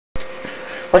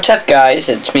What's up, guys?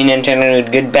 It's me, Nintendo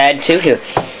Good Bad 2 here.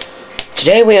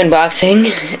 Today we're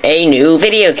unboxing a new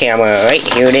video camera. Right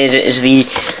here it is. It is the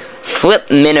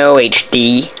Flip Mino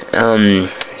HD.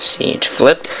 See, it's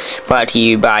Flip. Brought to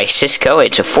you by Cisco.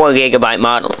 It's a 4GB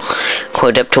model.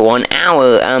 Quote up to 1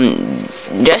 hour.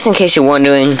 Just in case you're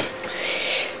wondering,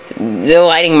 the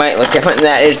lighting might look different.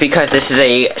 That is because this is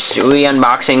a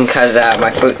re-unboxing because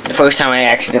the first time I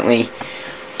accidentally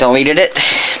deleted it.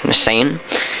 I'm just saying.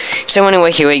 So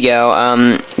anyway, here we go.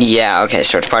 Yeah, okay,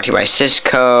 so it's brought to you by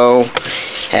Cisco.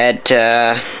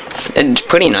 It's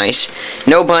pretty nice.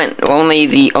 No button,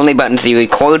 the only button's the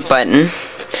record button.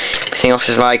 Everything else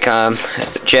is like,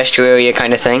 gesture area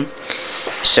kind of thing.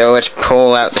 So let's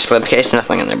pull out the slipcase.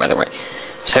 Nothing in there, by the way.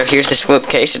 So here's the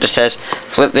slipcase. It just says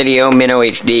Flip Video Mino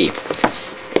HD.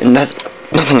 And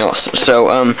nothing else. So,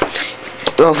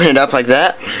 open it up like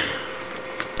that.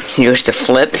 Here's the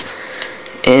flip.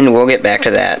 And we'll get back to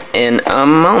that in a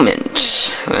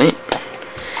moment, right?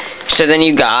 So then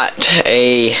you got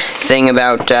a thing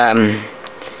about,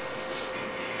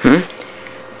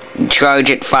 charge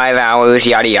it 5 hours,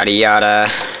 yada yada yada.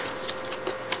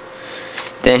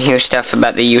 Then here's stuff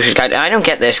about the user's guide. I don't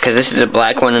get this because this is a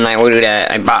black one and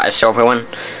I bought a silver one.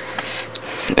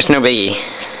 It's no biggie.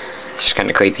 It's just kind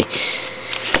of creepy.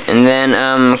 And then,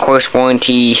 of course,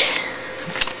 warranty,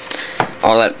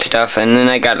 all that stuff, and then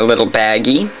I got a little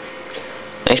baggie,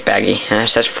 nice baggie, and it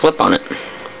says Flip on it,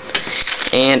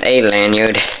 and a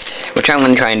lanyard, which I'm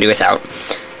going to try and do without.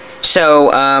 So,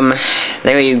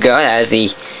 there you go, that is the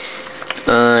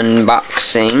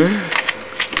unboxing.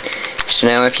 So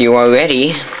now if you are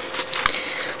ready,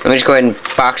 let me just go ahead and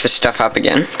box this stuff up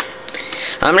again.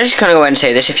 I'm just going to go ahead and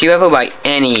say this: if you ever buy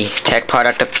any tech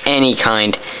product of any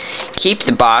kind, keep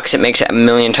the box. It makes it a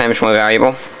million times more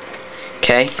valuable.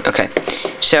 Okay.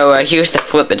 So here's the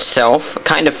Flip itself.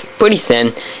 Kind of pretty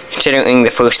thin, considering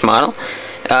the first model.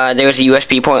 There's a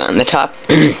USB port on the top.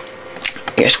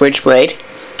 Your switchblade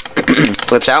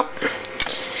flips out.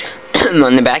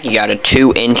 On the back, you got a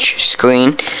 2-inch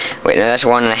screen. Wait, no, that's a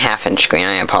 1.5-inch screen.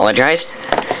 I apologize.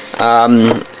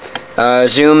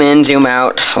 Zoom in, zoom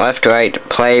out, left, right,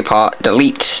 play, pause,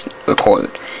 delete, record.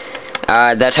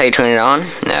 That's how you turn it on.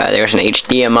 There's an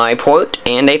HDMI port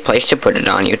and a place to put it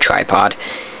on your tripod.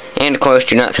 And of course,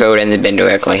 do not throw it in the bin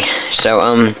directly. So,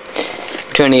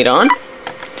 turning it on.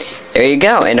 There you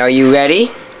go. And are you ready?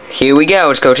 Here we go.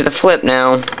 Let's go to the Flip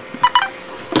now.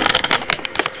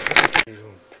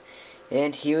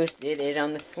 And here it is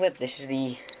on the Flip. This is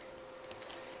the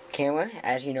camera,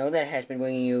 as you know, that has been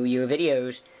bringing you your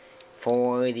videos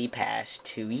for the past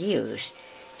 2 years.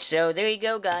 So there you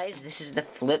go, guys. This is the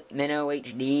Flip Mino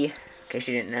HD, in case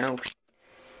you didn't know.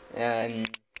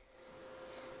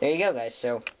 There you go, guys.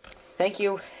 So thank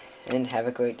you, and have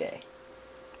a great day.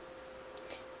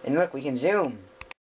 And look, we can zoom.